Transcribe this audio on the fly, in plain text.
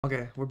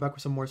Okay, we're back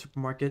with some more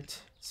supermarket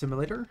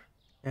simulator.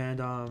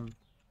 And alright,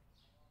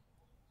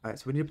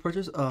 so we need to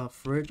purchase a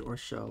fridge or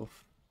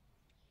shelf.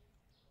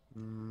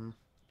 Okay,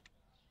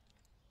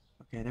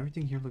 and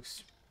everything here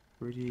looks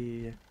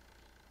pretty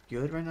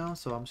good right now,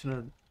 so I'm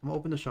gonna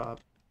open the shop.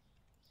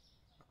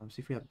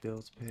 See if we have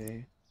bills to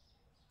pay.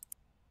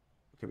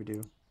 Okay, we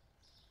do.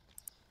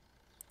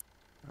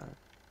 Alright.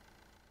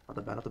 Not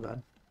that bad, not that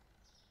bad.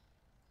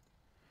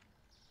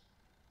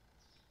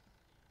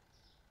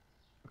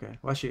 Okay,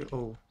 well actually,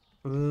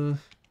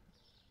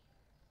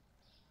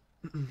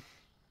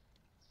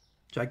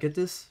 should I get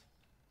this?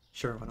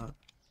 Sure, why not?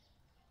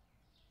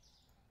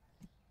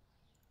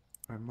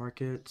 Alright,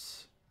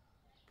 markets,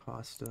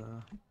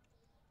 pasta.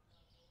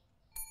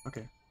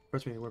 Okay,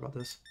 first we need to worry about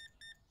this.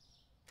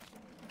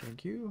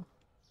 Thank you.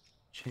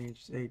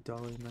 Change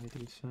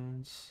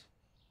 $8.93.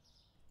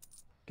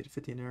 Get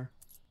 50 in there.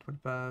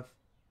 25.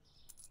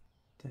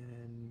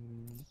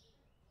 Then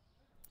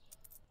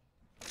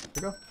there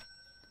we go.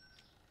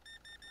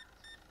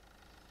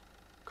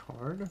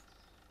 Card.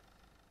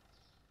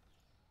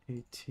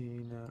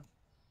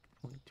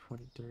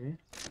 18.23.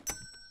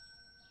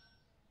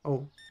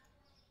 Oh,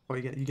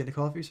 you get the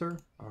coffee, sir?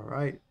 All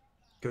right.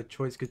 Good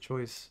choice. Good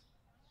choice.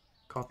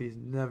 Coffee is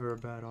never a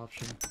bad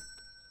option.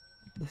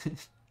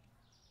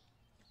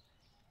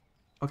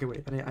 Okay,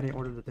 wait. I didn't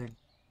order the thing.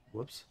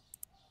 Whoops.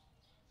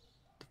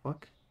 The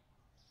fuck?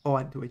 Oh,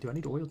 wait. Do I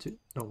need oil too?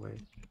 No way.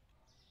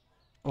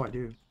 Oh, I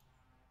do.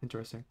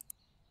 Interesting.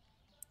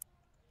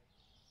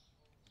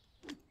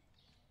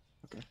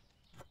 Okay.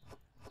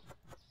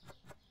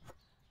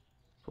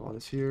 Put all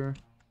this here.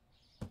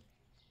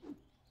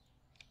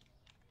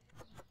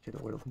 Okay,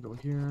 the oil can go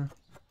here.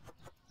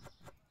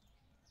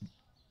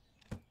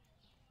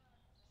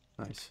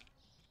 Nice.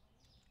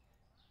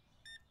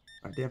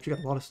 Alright, damn, she got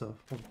a lot of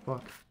stuff. Holy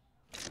fuck.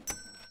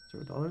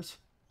 $0.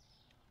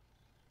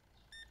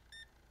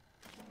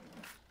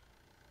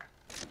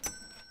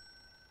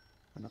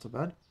 Not so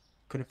bad.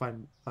 Couldn't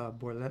find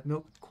boiler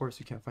milk. Of course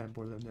you can't find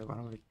boiler milk. I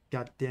don't have a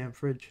goddamn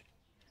fridge.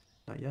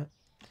 Not yet.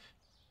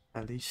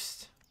 At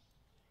least.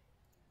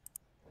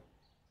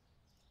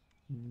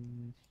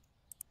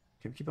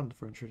 Okay, keep it on the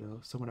furniture though.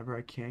 So whenever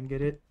I can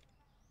get it,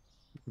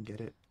 you can get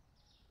it.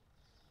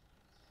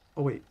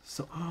 Oh wait,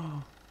 so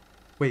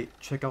wait,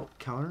 checkout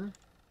counter?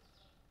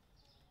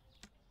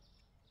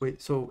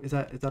 Wait, so is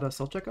that a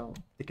self-checkout?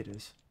 I think it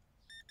is.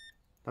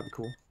 That'd be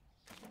cool.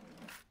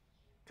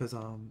 Because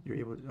you're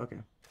able to,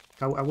 okay.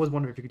 I was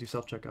wondering if you could do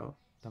self-checkout.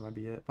 That might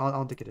be it. But I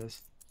don't think it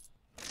is.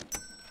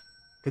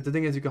 Because the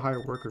thing is you could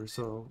hire workers,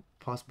 so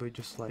possibly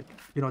just like,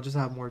 just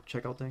have more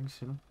checkout things,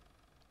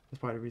 That's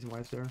probably the reason why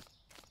it's there.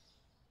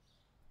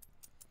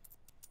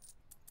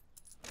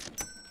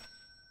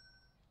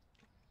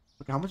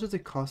 Okay, how much does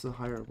it cost to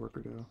hire a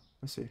worker though?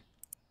 Let's see.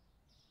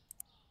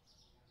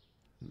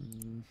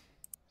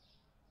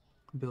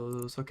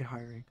 Bills, okay,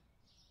 hiring.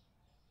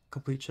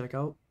 Complete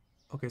checkout.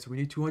 Okay, so we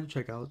need 200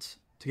 checkouts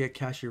to get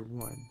cashier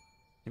 1.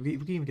 And we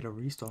can even get a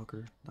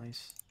restocker.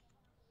 Nice.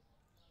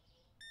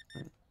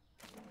 Right.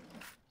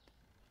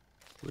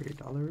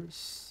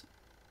 $3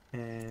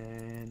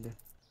 and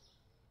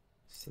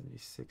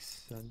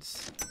 76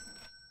 cents.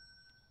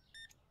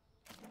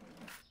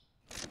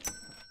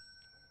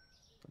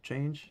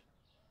 Change.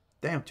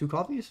 Damn, 2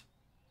 coffees?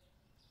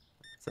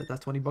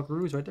 That's 20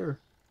 buckaroos right there.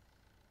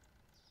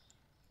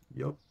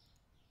 Yup.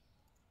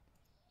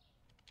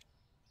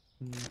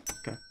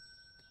 Okay.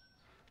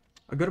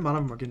 A good amount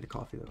of them are getting the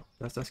coffee though.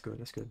 That's good.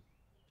 That's good.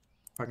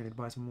 Probably need to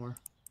buy some more.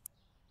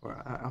 Or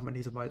I'm gonna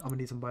need to buy. I'm gonna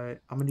need to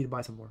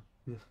buy some more.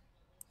 Yeah.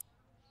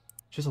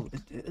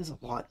 It is a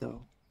lot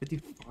though.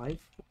 55.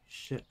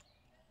 Shit.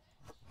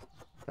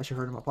 That should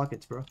hurt in my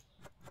pockets, bro.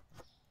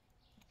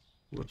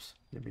 Whoops.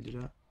 Didn't mean to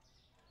do that.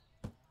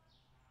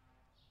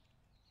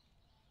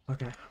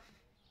 Okay.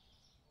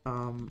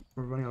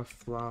 We're running out of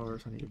flour,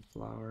 so I need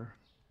flour.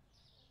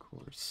 Of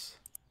course.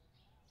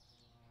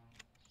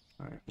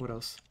 Alright, what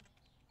else?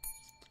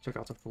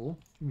 Checkout's a full. What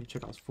do you mean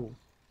checkout's full?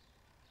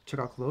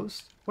 Checkout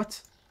closed?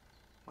 What?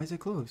 Why is it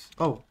closed?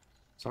 Oh,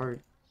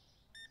 sorry.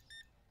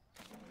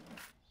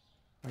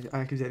 I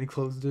accidentally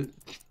closed it.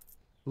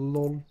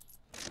 Lol.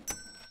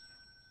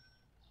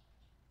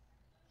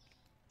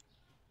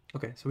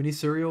 Okay, so we need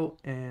cereal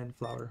and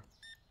flour.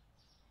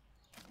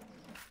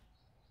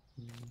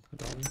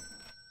 $1.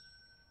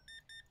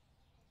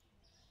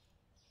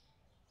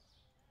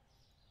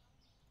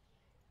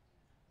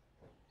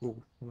 Ooh,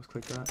 almost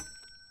clicked that.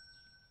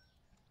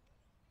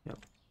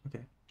 Yep.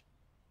 Okay.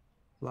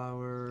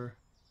 Flour.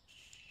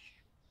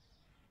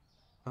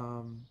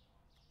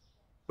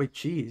 Wait,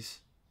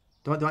 cheese.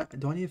 Do I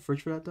need a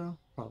fridge for that though?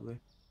 Probably.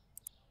 Okay,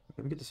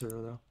 let me get the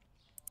cereal though.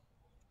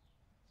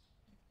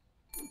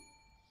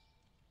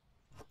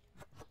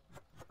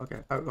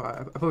 Okay, I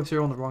put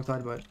cereal on the wrong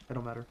side, but it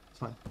don't matter. It's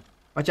fine.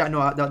 Actually,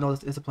 no,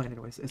 it's a plane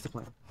anyways. It's the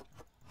plane.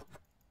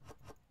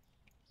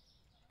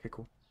 Okay,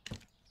 cool.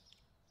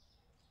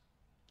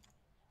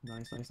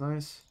 Nice, nice,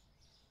 nice.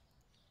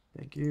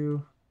 Thank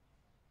you.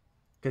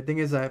 Good thing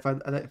is that if I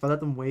let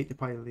them wait, they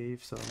probably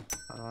leave. So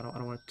I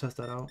don't want to test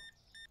that out.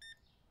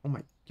 Oh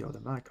my, yo, the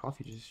amount of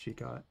coffee just she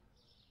got.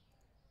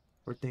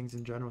 Or things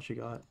in general she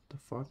got. The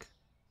fuck?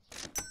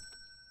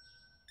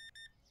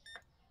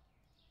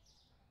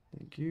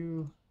 Thank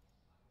you.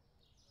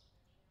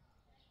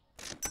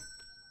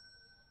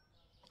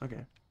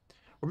 Okay.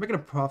 We're making a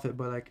profit,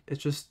 but like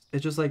it's just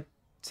like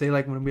say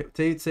like when we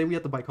say we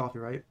have to buy coffee,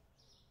 right?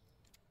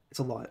 It's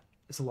a lot.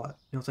 It's a lot.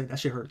 You know what I'm saying? That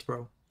shit hurts,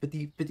 bro.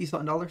 50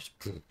 something dollars?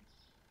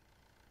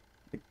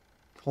 Like,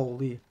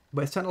 holy.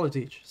 But it's $10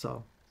 each,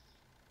 so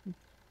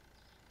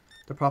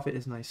the profit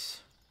is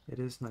nice. It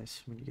is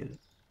nice when you get it.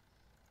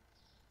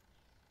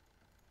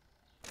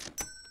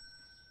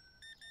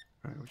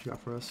 Alright, what you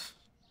got for us?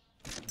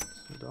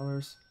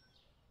 $2.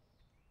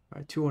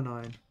 Alright,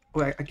 209.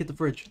 Oh, I get the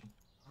fridge.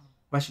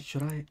 Actually,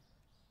 should I?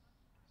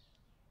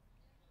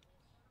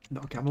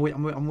 No, okay, I'm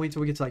gonna wait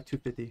till we get to like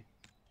 250.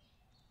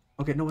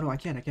 Okay, no, I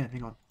can't.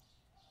 Hang on.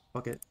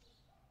 Fuck it.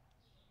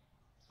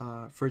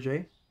 Fridge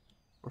A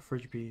or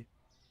fridge B?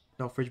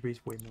 No, fridge B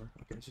is way more.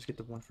 Okay, let's just get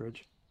the one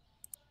fridge.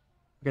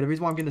 Okay, the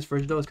reason why I'm getting this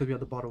fridge though is because we have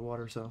the bottled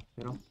water, so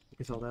you know we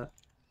can sell that.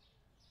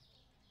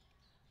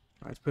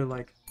 Alright, let's put it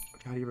like.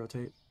 Okay, how do you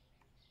rotate?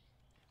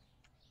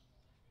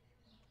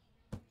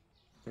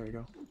 There you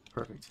go.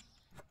 Perfect.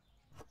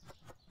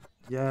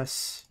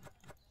 Yes.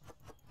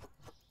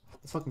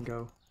 Let's fucking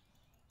go.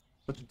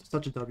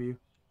 Such a W.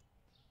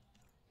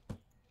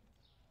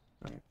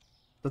 Alright.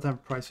 Doesn't have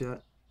a price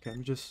yet. Okay, let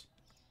me just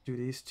do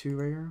these two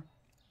right here.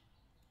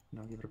 And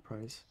I'll give it a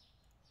price.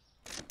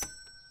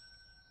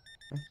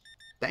 Okay.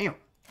 Damn!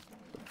 What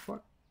the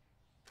fuck?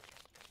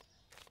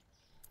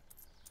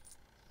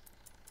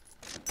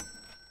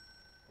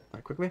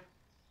 Alright, quickly.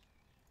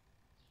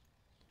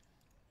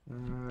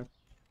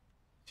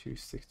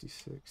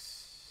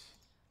 266.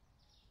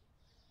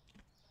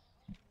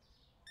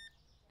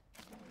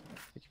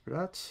 Thank you for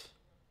that.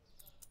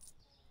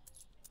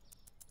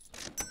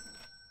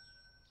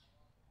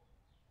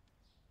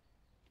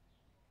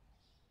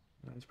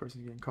 This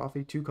person's getting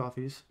coffee. 2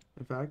 coffees,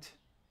 in fact.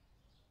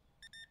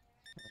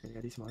 I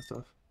got decent amount of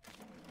stuff.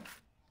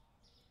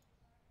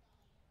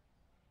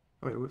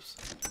 Oh wait, whoops.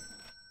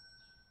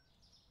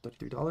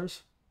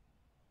 $33.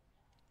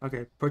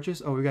 Okay,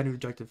 purchase. Oh, we got a new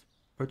objective.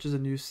 Purchase a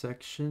new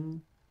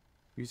section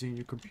using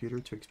your computer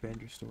to expand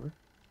your store.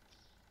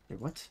 Wait,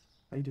 what?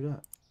 How do you do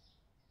that?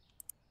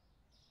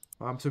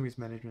 Oh, I'm assuming it's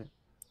management.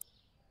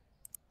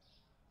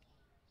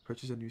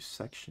 Purchase a new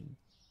section.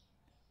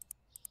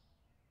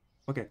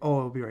 Okay. Oh,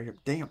 it'll be right here.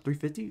 Damn,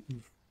 350?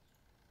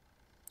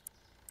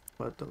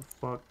 What the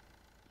fuck?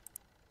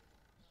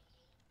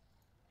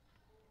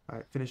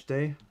 Alright, finish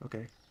day.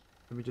 Okay.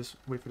 Let me just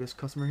wait for this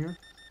customer here.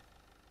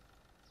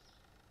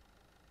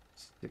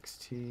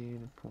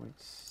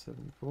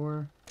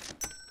 16.74.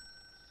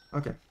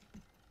 Okay.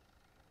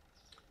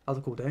 That was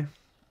a cool day.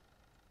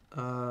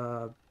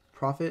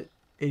 Profit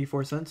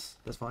 84 cents.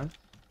 That's fine.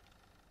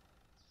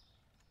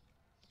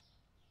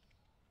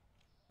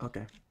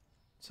 Okay.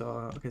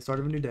 So, okay, start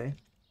of a new day.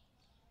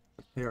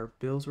 Pay our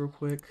bills real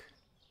quick.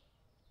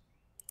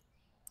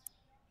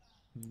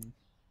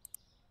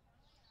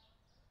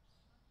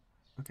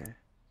 Okay.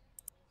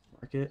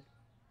 Market.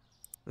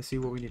 Let's see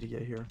what we need to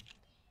get here.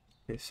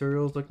 Okay,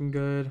 cereal's looking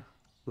good.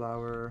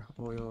 Flour,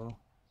 oil.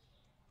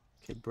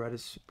 Okay, bread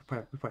is we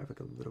probably have like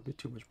a little bit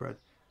too much bread.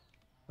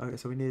 Okay,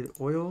 so we need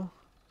oil.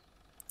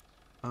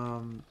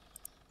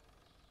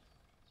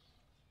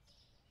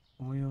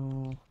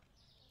 Oil.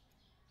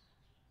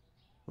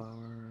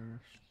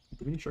 Flour.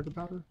 Do we need sugar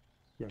powder?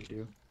 Yeah, we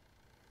do. Of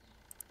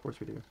course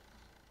we do.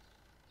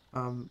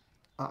 I'm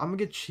gonna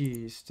get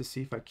cheese to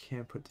see if I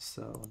can put the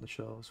sell on the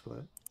shelves,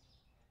 but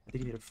I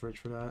think you need a fridge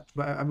for that.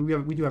 But I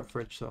mean, we do have a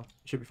fridge, so it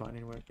should be fine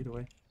anyway. Either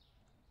way.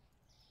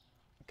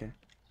 Okay,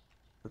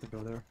 let it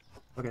go there.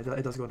 Okay,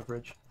 it does go in the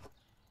fridge.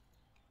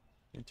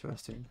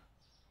 Interesting.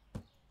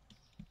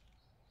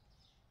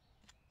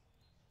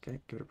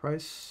 Okay, give it a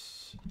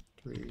price.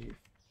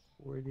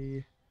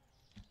 340.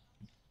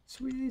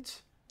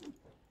 Sweet.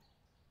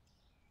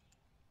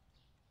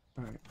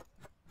 All right.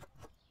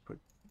 Put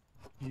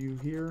you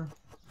here.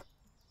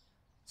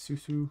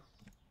 Susu.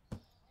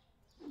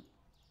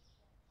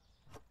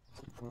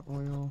 Some more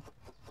oil.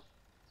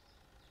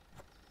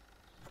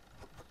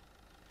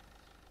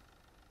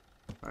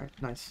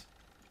 Alright, nice.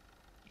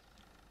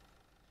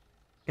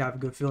 Yeah, I have a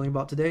good feeling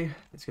about today.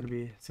 It's gonna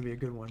be a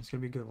good one. It's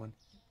gonna be a good one.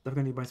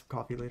 Definitely need to buy some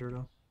coffee later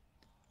though.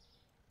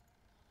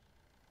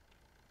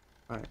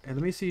 Alright, and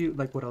let me see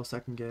like what else I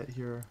can get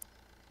here,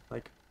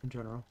 like in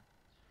general.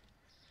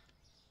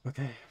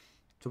 Okay,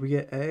 so we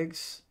get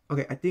eggs.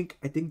 Okay, I think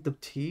the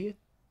tea,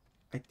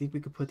 I think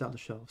we could put down the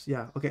shelves.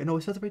 Yeah. Okay. No,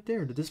 it says it right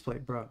there, the display,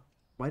 bro.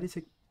 Why did it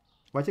take?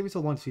 Why take me so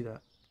long to see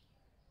that?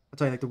 I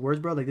tell you, like the words,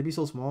 bro, like they'd be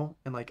so small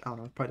and like I don't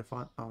know, probably the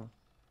font. I don't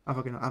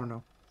know. I don't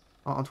know.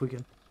 I'm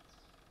tweaking.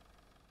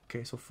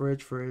 Okay, so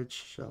fridge,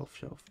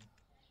 shelf.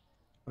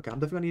 Okay, I'm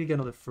definitely gonna need to get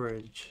another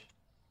fridge.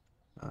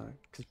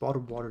 Because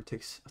bottled water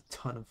takes a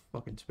ton of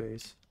fucking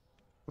space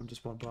from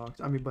just one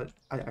box. I mean, but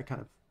I kind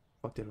of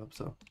fucked it up,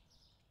 so.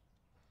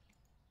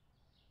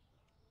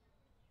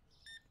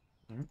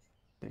 Alright,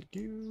 thank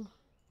you.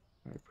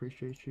 I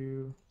appreciate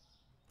you.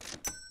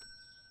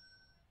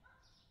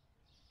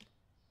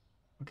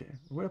 Okay,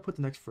 where do I put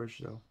the next fridge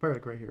though? Probably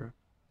like right here.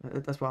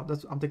 That's what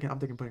I'm thinking. I'm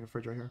thinking putting a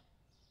fridge right here.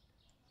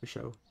 For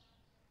show.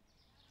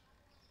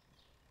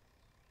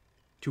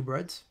 2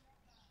 breads.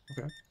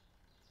 Okay.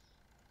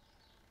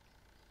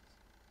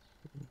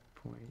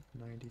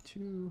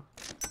 0.92.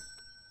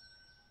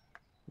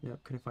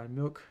 Yep, couldn't find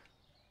milk.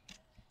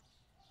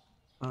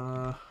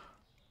 Yeah.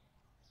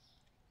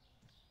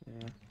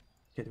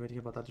 Can't do anything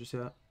about that just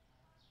yet.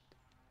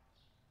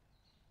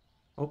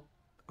 Oh,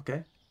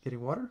 okay.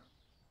 Getting water.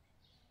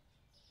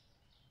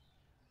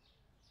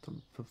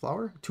 Some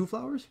flour. 2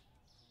 flowers.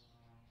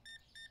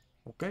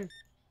 Okay.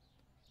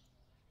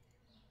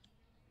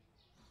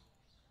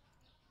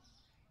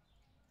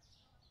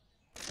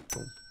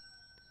 Boom.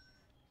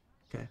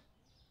 Okay.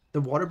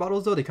 The water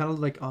bottles though, they kind of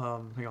look like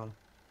hang on.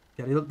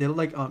 Yeah, they look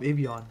like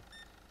Evian. I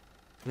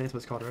think that's what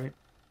it's called, right?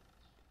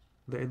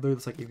 It literally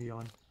looks like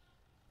Evian.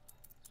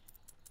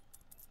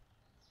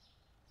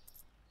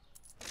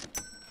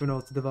 Who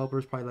knows? The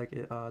developers probably like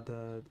it,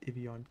 the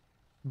Evian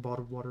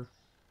bottled water.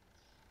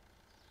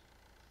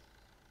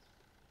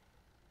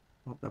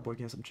 Oh, that boy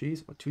getting some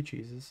cheese. Oh, 2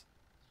 cheeses.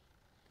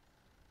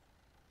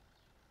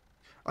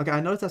 Okay, I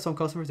noticed that some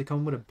customers they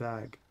come with a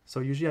bag.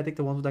 So usually I think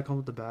the ones that come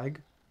with the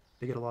bag,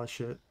 they get a lot of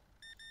shit.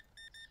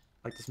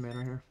 Like this man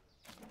right here.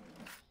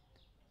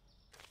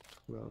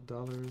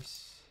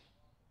 $12.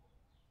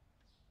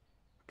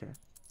 Okay.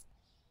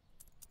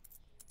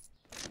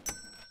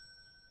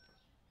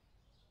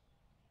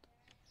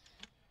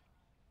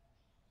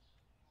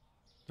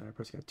 Alright,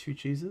 person got 2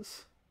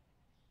 cheeses.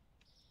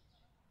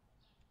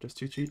 Just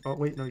 2 cheese. Oh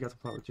wait, no, you got some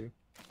flour too.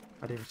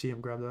 I didn't even see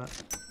him grab that.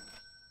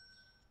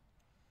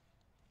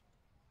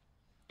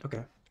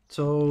 Okay,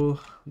 so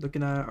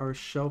looking at our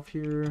shelf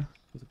here,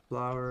 there's a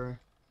flour,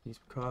 need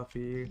some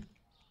coffee,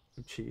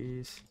 some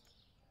cheese.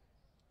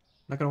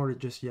 Not gonna order it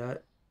just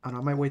yet. I don't know,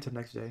 I might wait till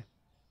next day.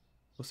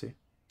 We'll see.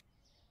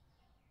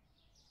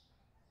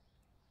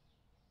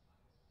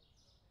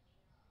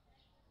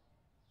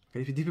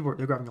 Okay, these people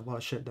they're grabbing a lot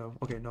of shit though.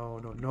 Okay, no.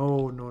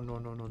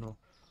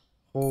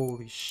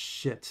 Holy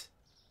shit.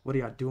 What are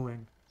y'all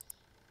doing?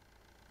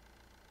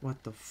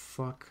 What the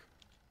fuck?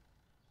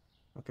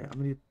 Okay, I'm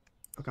gonna need...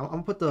 Okay, I'm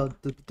gonna put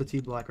the tea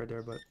black right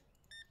there, but...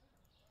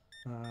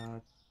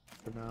 For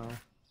now...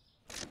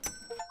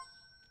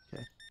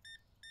 Okay.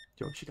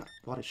 Yo, she got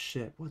a lot of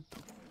shit. What the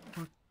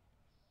fuck?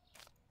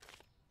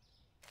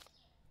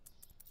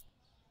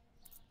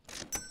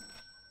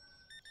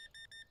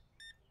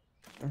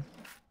 Okay.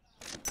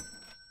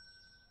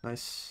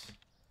 Nice.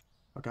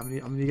 Okay, I'm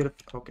gonna get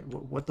it. Okay,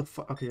 what the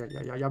fuck? Okay,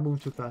 yeah, y'all moving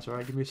too fast,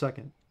 alright? Give me a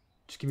second.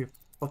 Just give me a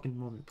fucking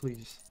moment,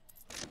 please.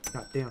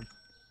 God damn.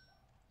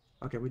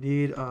 Okay, we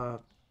need, I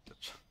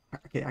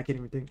can't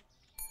even think.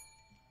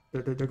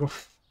 They're going...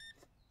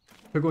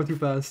 They're going too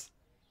fast.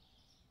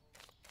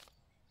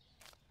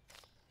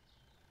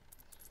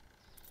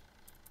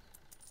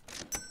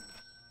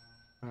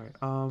 Alright,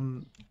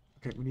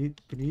 okay, we need,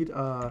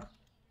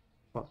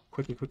 well,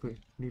 quickly.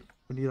 We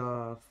need,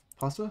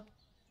 pasta?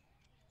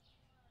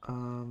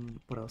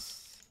 What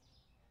else?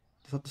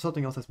 There's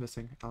something else that's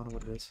missing. I don't know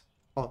what it is.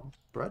 Oh,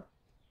 bread?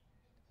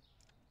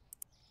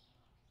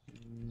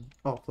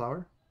 Oh,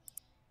 flour?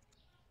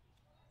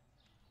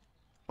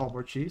 Oh,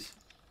 more cheese?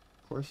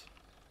 Of course.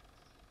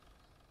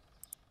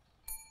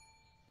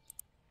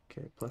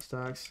 Okay, plus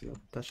tax. Yep,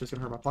 that's just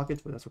gonna hurt my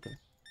pockets, but that's okay.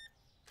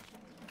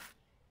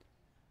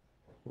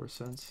 4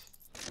 cents.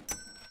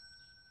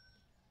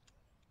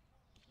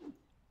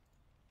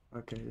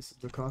 Okay, this is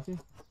the coffee.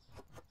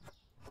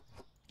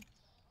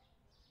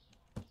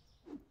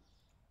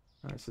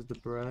 Alright, this is the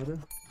bread.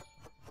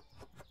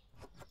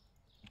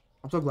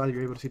 I'm so glad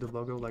you're able to see the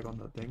logo like on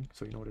the thing,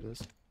 so you know what it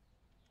is.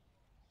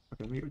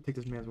 Okay, let me take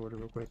this man's order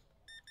real quick.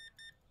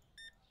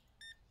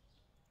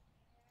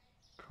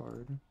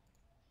 Card.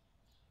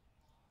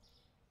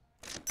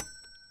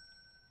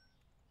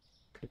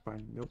 Okay,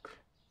 fine. Milk.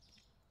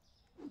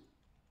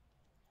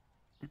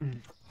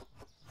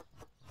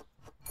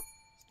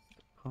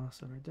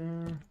 Pasta right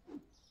there.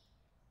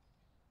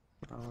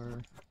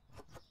 Flour.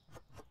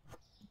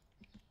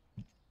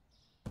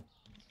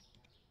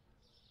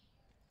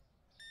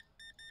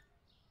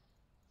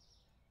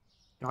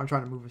 Yo, I'm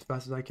trying to move as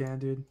fast as I can,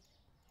 dude.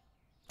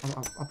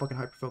 I'm fucking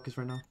hyper focused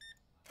right now.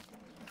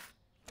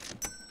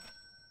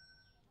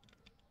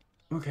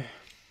 Okay.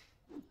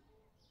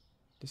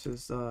 This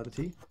is the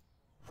tea.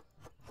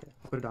 Okay,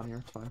 I'll put it down here.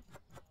 It's fine.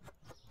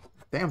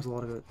 Damn, there's a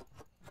lot of it.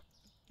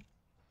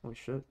 Holy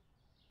shit.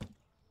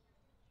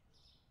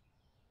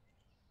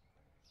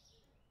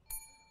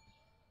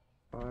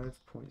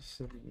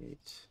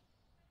 $5.78.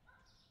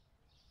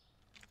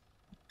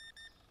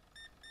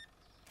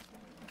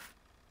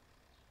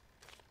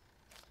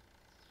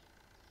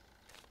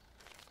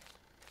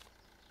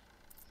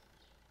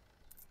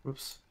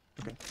 Whoops.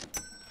 Okay.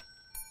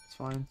 It's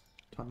fine.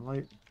 Ton of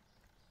light.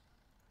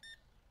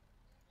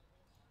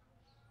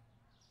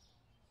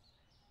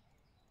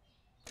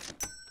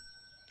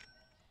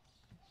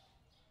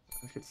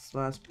 Let's get this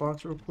last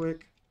box real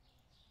quick.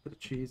 Put the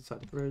cheese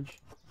inside the fridge.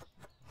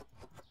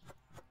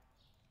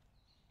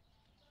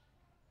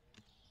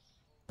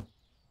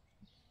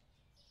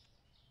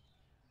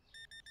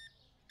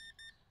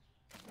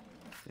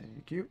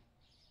 Thank you.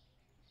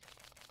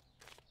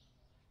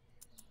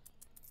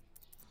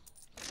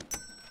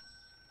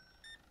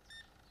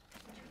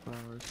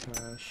 Flowers,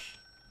 cash.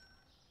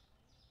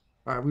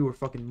 Alright, we were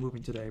fucking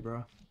moving today,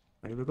 bro.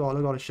 Like, look at all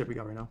the shit we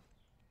got right now.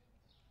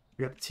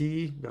 We got the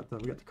tea, we got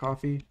the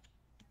coffee,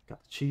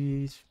 got the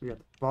cheese, we got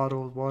the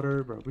bottled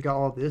water, bro. We got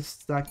all this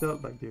stacked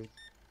up, like, dude.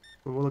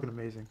 We're looking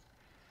amazing.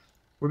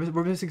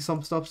 We're missing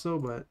some stuff still,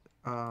 but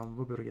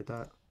we'll be able to get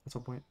that at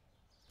some point.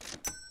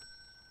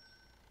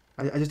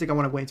 I just think I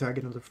want to wait until I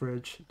get into the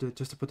fridge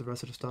just to put the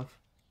rest of the stuff.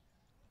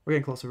 We're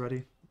getting close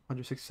already.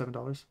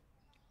 $167.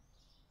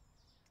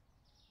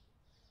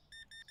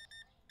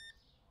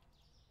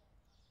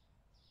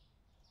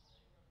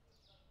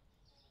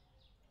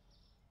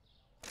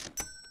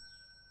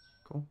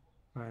 Cool.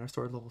 Alright, our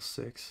store is level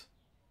 6.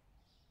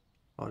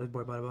 Oh, this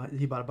boy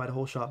he about to buy the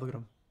whole shop. Look at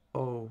him.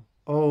 Oh,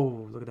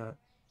 oh, look at that.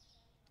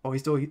 Oh,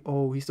 he's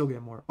still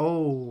getting more.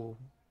 Oh,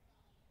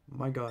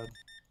 my God,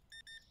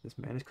 this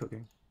man is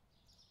cooking.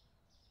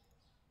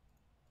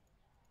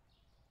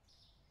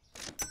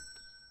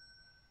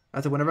 I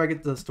said whenever I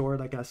get to the store,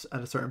 like at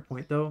a certain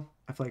point though,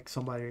 I feel like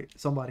somebody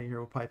here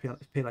will probably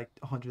pay like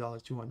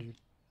 $100, 200.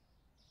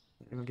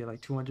 They're gonna get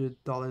like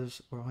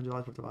 $200 or $100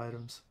 worth of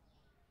items.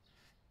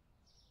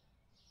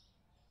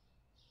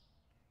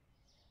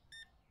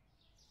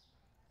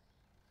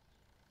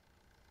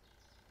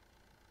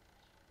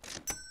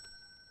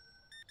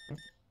 Yep.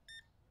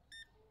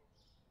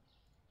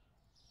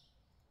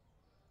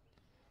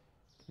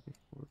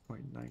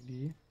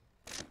 4.90.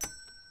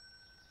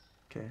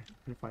 Okay,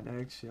 gonna find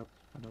eggs. Yep,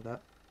 I know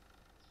that.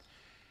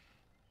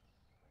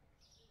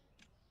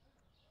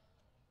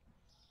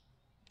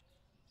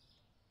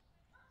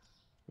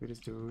 Look at this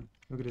dude.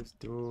 Look at this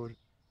dude.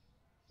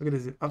 Look at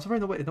this. I'm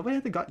surprised nobody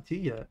hasn't gotten tea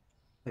yet.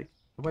 Like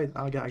nobody.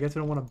 I guess they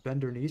don't want to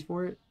bend their knees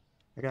for it.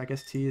 I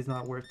guess tea is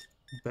not worth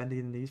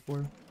bending the knees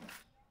for.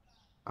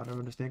 I don't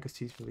understand because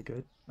tea's really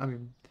good. I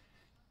mean,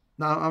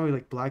 not I don't really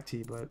like black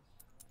tea, but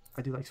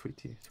I do like sweet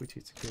tea. Sweet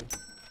tea's good.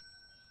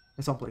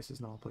 In some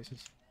places, not all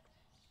places.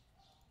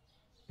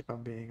 If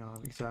I'm being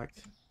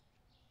exact.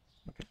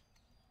 Okay.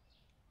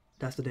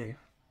 That's the day.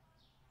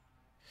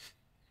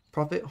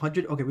 Profit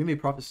 100. Okay, we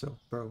made profit still,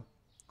 bro.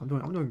 I'm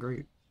doing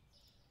great.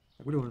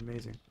 Like, we're doing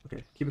amazing.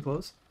 Okay, keep it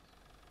close.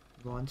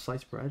 Run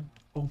sliced bread.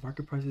 Oh,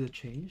 market prices have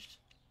changed.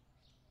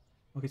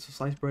 Okay, so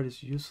sliced bread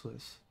is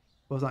useless.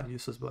 Well, it's not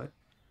useless, but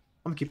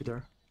I'm gonna keep it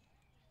there.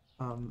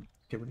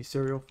 Okay, we need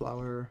cereal,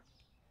 flour,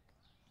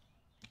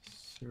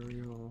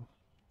 cereal,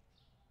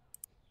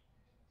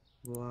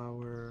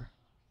 flour.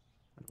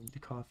 I don't need the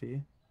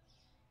coffee.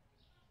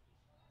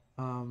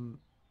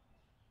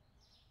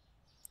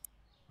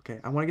 Okay,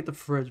 I want to get the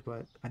fridge,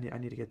 but I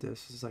need to get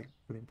this. This is like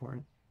really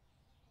important.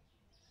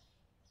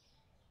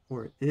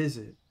 Or is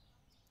it?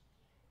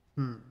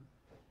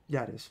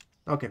 Yeah, it is.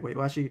 Okay, wait.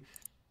 Well, actually,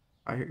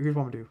 here's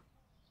what I'm gonna do.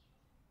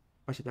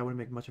 Actually, that wouldn't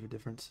make much of a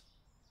difference.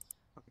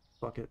 Okay,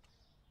 fuck it.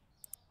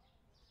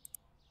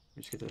 Let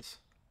me just get this.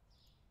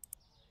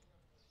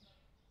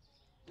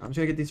 I'm just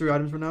gonna get these 3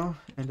 items for now,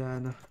 and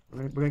then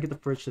we're gonna get the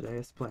fridge today.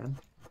 That's the plan.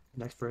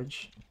 Next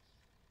fridge.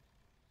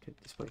 Okay,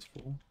 this place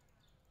full.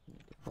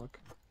 What the fuck?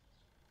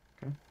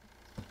 Okay.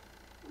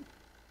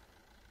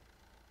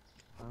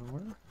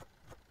 Flour.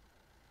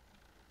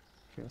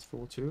 Okay, that's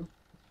full too.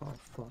 Oh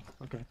fuck.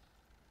 Okay.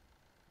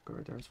 Go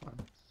right there. It's fine.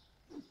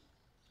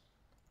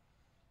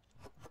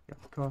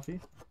 Got the coffee.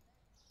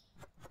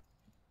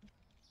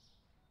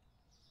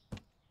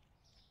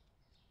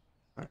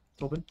 Alright,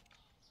 it's open.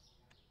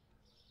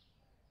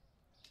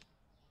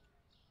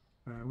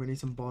 Alright, we need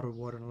some bottled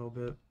water in a little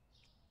bit.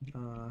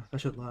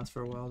 That should last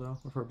for a while though,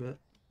 or for a bit,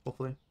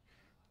 hopefully.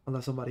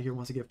 Unless somebody here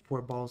wants to get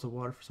 4 bottles of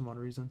water for some odd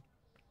reason.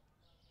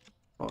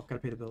 Oh, gotta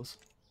pay the bills.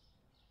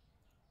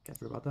 Can't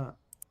forget about that.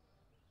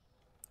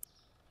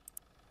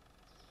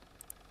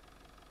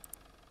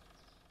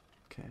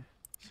 Okay,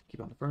 let's keep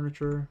on the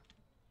furniture.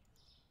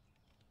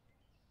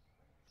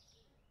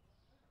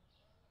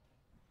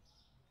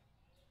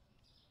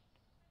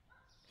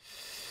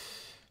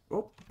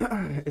 Oh,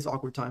 it's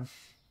awkward time.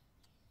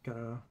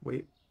 Gotta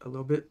wait a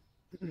little bit.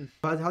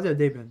 How's your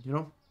day been? You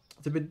know,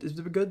 it's a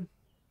bit good.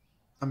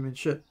 I mean,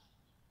 shit.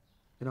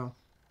 You know,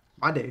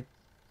 my day.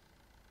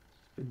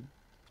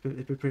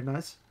 It's been pretty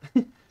nice.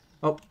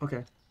 Oh,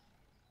 okay.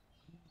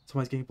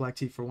 Somebody's getting black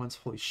tea for once.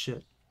 Holy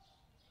shit.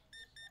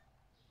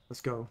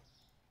 Let's go.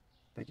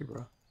 Thank you,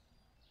 bro.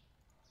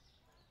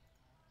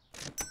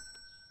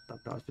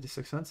 $5,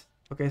 56 cents.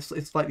 Okay,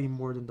 it's slightly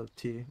more than the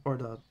tea or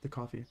the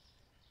coffee.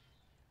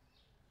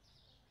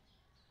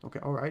 Okay,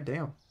 alright,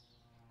 damn.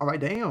 Alright,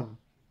 damn.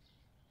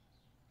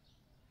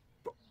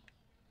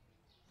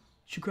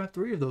 You got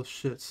 3 of those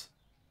shits.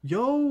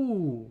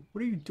 Yo,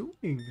 what are you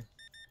doing?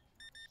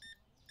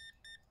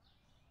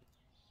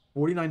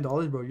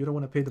 $49, bro. You're the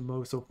one that paid the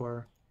most so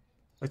far.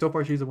 Like, so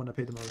far, she's the one that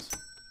paid the most.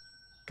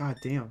 God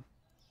damn.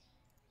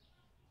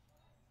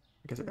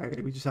 I guess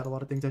we just had a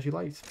lot of things that she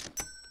liked.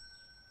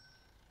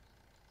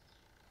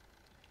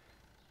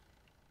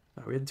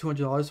 We had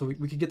 $200, so we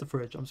could get the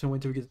fridge. I'm just gonna wait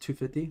until we get to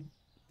 250,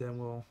 then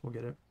we'll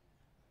get it.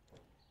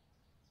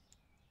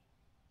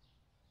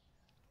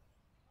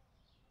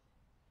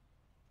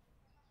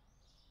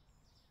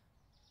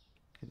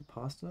 Get the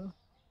pasta.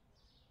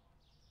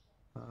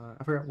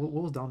 I forgot what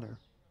was down there.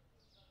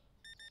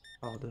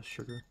 Oh, the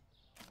sugar.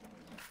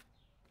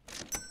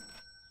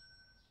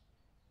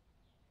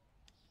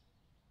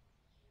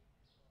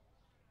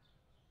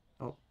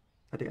 Oh,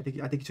 I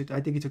think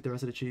he took the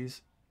rest of the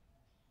cheese.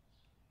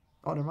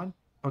 Oh, never mind.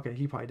 Okay,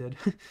 he probably did.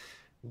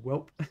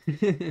 Welp.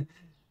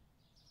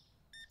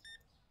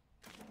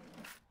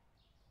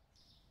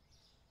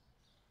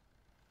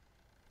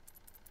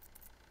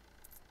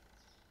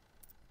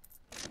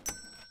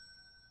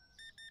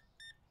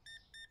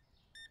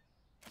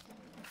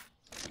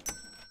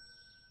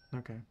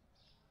 Okay.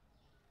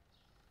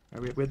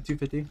 Alright, we had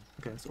 250.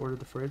 Okay, let's order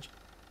the fridge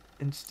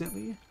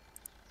instantly.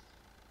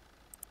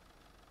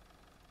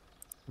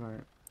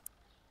 Alright.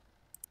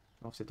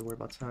 Obviously have to worry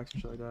about tax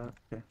and shit like that.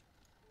 Okay.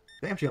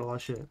 Damn, she got a lot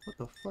of shit. What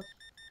the fuck?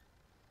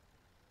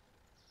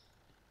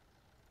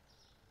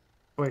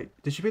 Wait,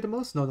 did she pay the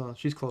most? No, no,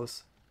 she's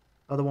close.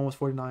 The other one was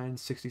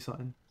 49.60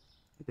 something,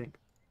 I think.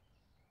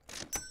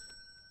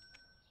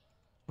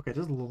 Okay,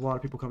 there's a lot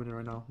of people coming in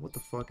right now. What the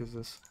fuck is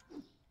this?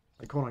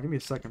 Like, hold on, give me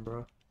a second,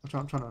 bro. I'm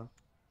trying to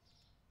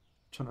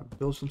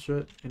build some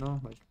shit, you know?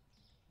 Like,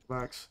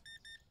 relax.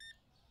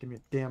 Give me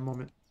a damn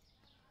moment.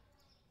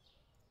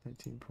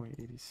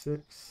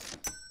 19.86.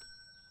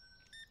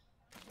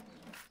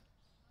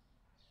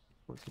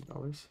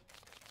 $14.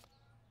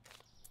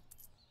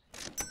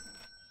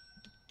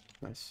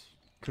 Nice.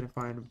 Couldn't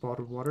find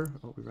bottled water.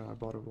 Oh, we ran out of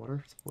bottled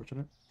water. It's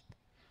unfortunate.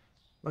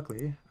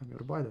 Luckily, I'm able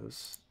to buy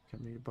those.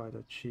 Can we buy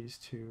the cheese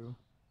too?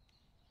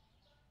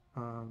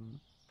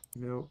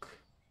 Milk,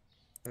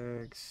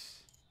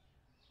 eggs,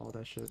 all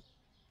that shit.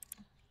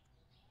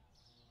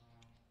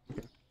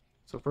 Okay.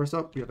 So first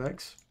up, we have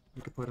eggs.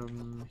 We could put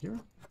them here.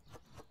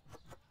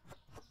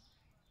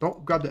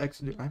 Don't grab the eggs.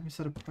 Dude, I haven't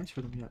set a price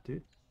for them yet,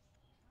 dude.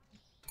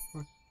 What the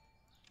fuck?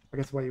 I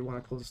guess why you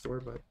want to close the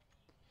store, but...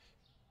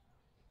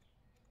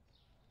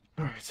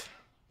 Alright.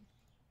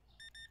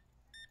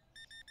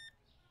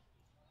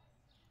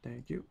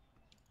 Thank you.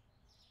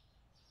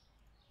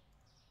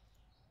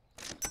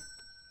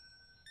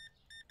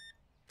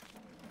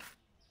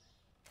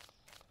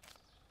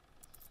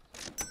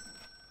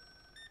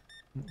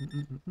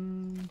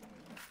 Mm-mm-mm-mm.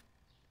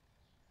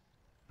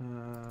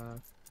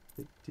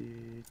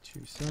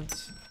 52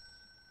 cents.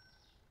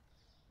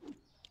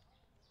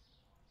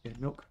 Okay,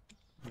 milk.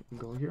 We can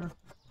go here.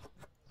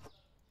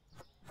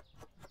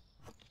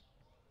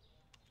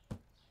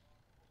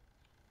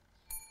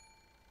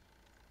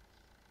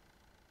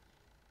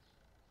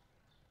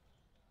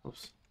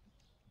 Oops.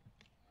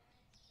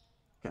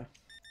 Okay.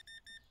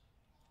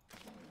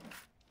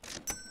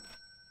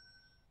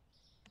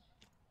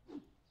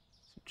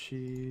 Some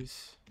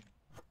cheese.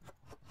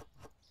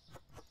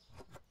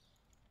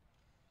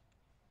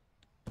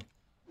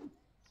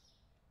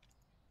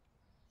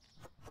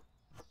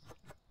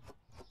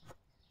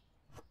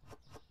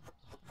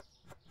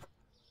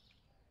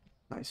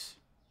 Nice.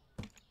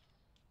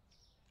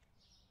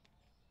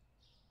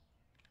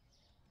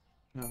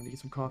 Now I'm gonna get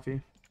some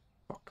coffee.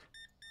 Fuck.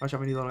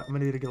 Actually, I'm gonna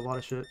need to get a lot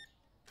of shit.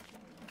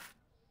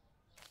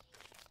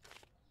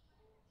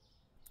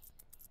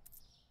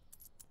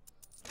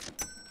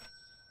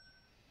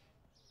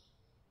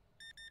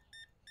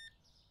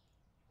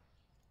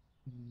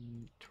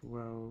 Mm,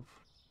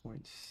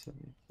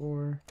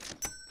 12.74.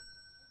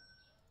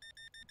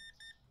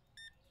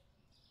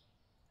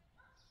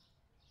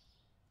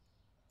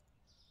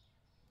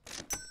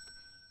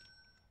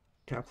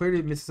 Okay, I'm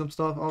clearly missing some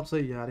stuff.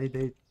 Obviously, yeah,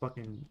 they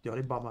fucking, yo,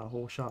 they bought my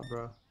whole shop,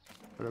 bro.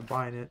 But they're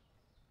buying it.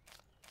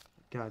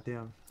 God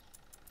damn.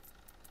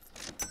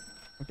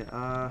 Okay,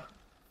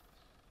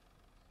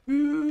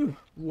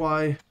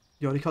 why?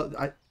 Yo,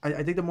 I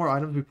think the more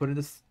items we put in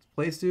this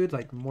place, dude,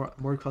 like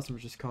more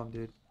customers just come,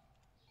 dude.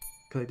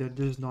 Cause like, they're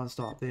just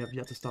non-stop. They have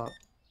yet to stop.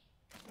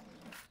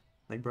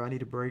 Like, bro, I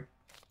need a break.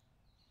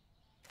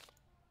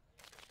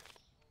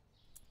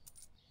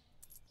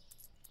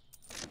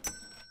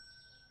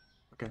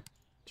 Okay,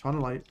 turn on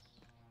the light.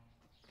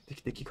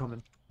 They keep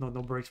coming. No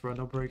breaks, bro.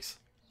 No breaks.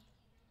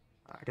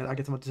 I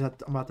guess I'm gonna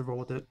have to roll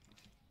with it.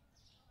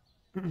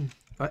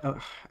 I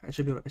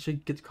should be able, I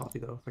should get the coffee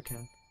though if I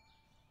can.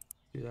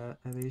 Do that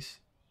at least.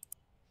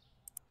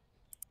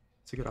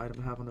 It's a good item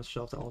to have on the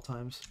shelf at all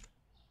times.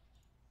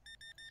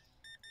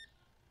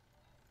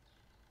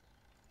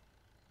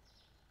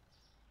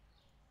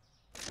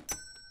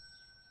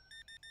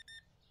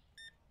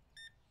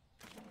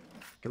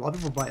 Okay, a lot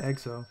of people buy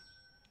eggs though.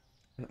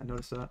 I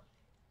noticed that.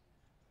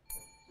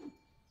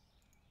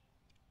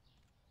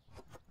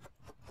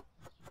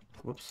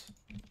 Whoops.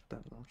 That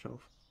wrong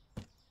shelf.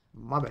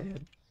 My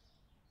bad.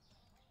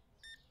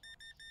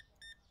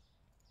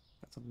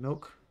 Got some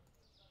milk.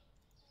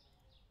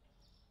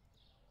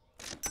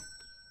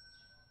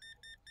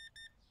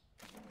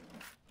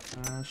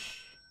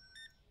 Ash.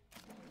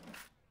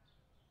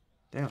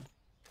 Damn.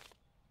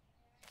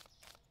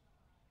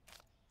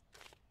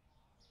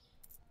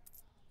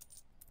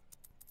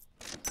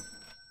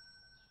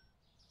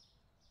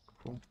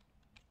 Cool.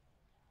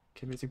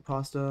 Okay, mixing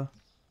pasta.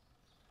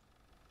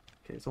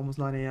 Okay, it's almost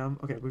 9 a.m.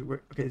 Okay,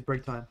 we're okay. It's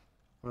break time.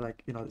 We're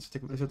like, you know,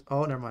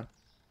 oh, never mind.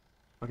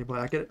 Okay, but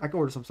I can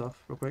order some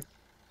stuff real quick.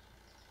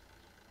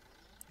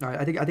 All right,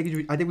 I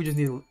think we just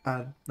need to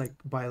add like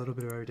buy a little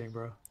bit of everything,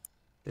 bro.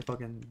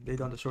 They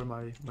done destroyed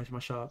my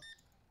shop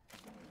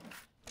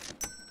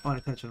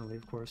unintentionally,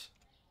 of course,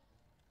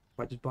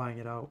 by just buying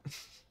it out.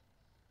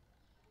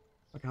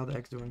 Like how the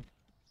egg's doing.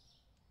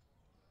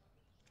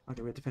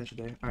 Okay, we have to finish the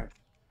day. All right.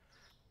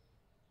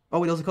 Oh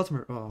wait, that was a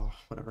customer. Oh,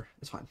 whatever.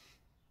 It's fine.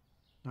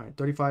 All right,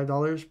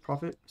 $35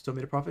 profit. Still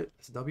made a profit.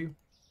 It's a W.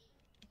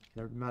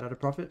 Never been mad at a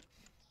profit.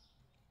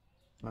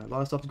 All right, a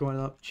lot of stuff's going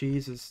up.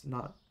 Cheese is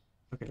not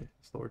okay.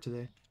 It's lower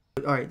today.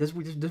 But, all right, this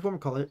what we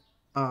call it.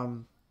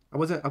 I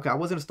wasn't okay. I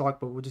wasn't in stock,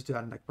 but we'll just do that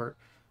in the next part.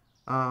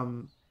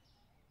 Um,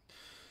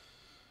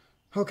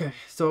 okay,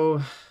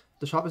 so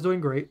the shop is doing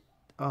great.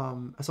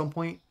 At some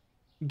point,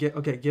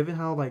 given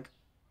how like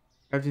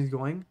everything's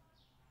going,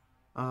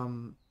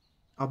 um,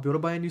 I'll be able to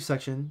buy a new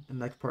section in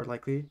the next part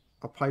likely.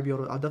 I'll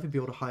definitely be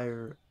able to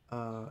hire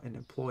an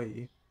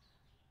employee.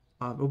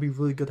 It'll be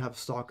really good to have a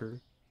stalker.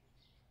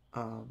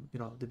 You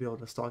know, to be able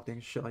to stock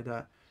things, shit like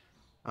that.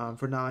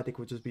 For now, I think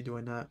we'll just be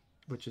doing that,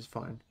 which is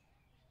fine.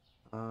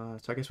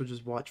 So I guess we'll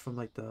just watch from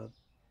like the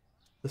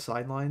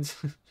sidelines,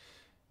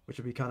 which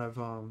would be kind of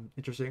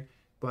interesting.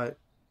 But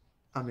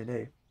I mean,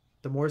 hey,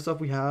 the more stuff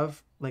we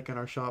have like in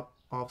our shop,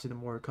 obviously the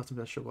more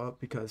customers that show up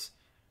because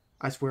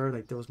I swear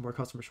like there was more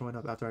customers showing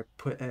up after I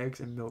put eggs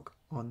and milk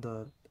on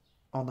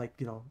like,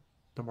 you know,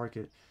 the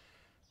market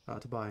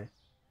to buy.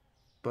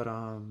 But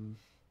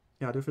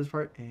yeah, I'll do it for this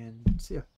part and see ya.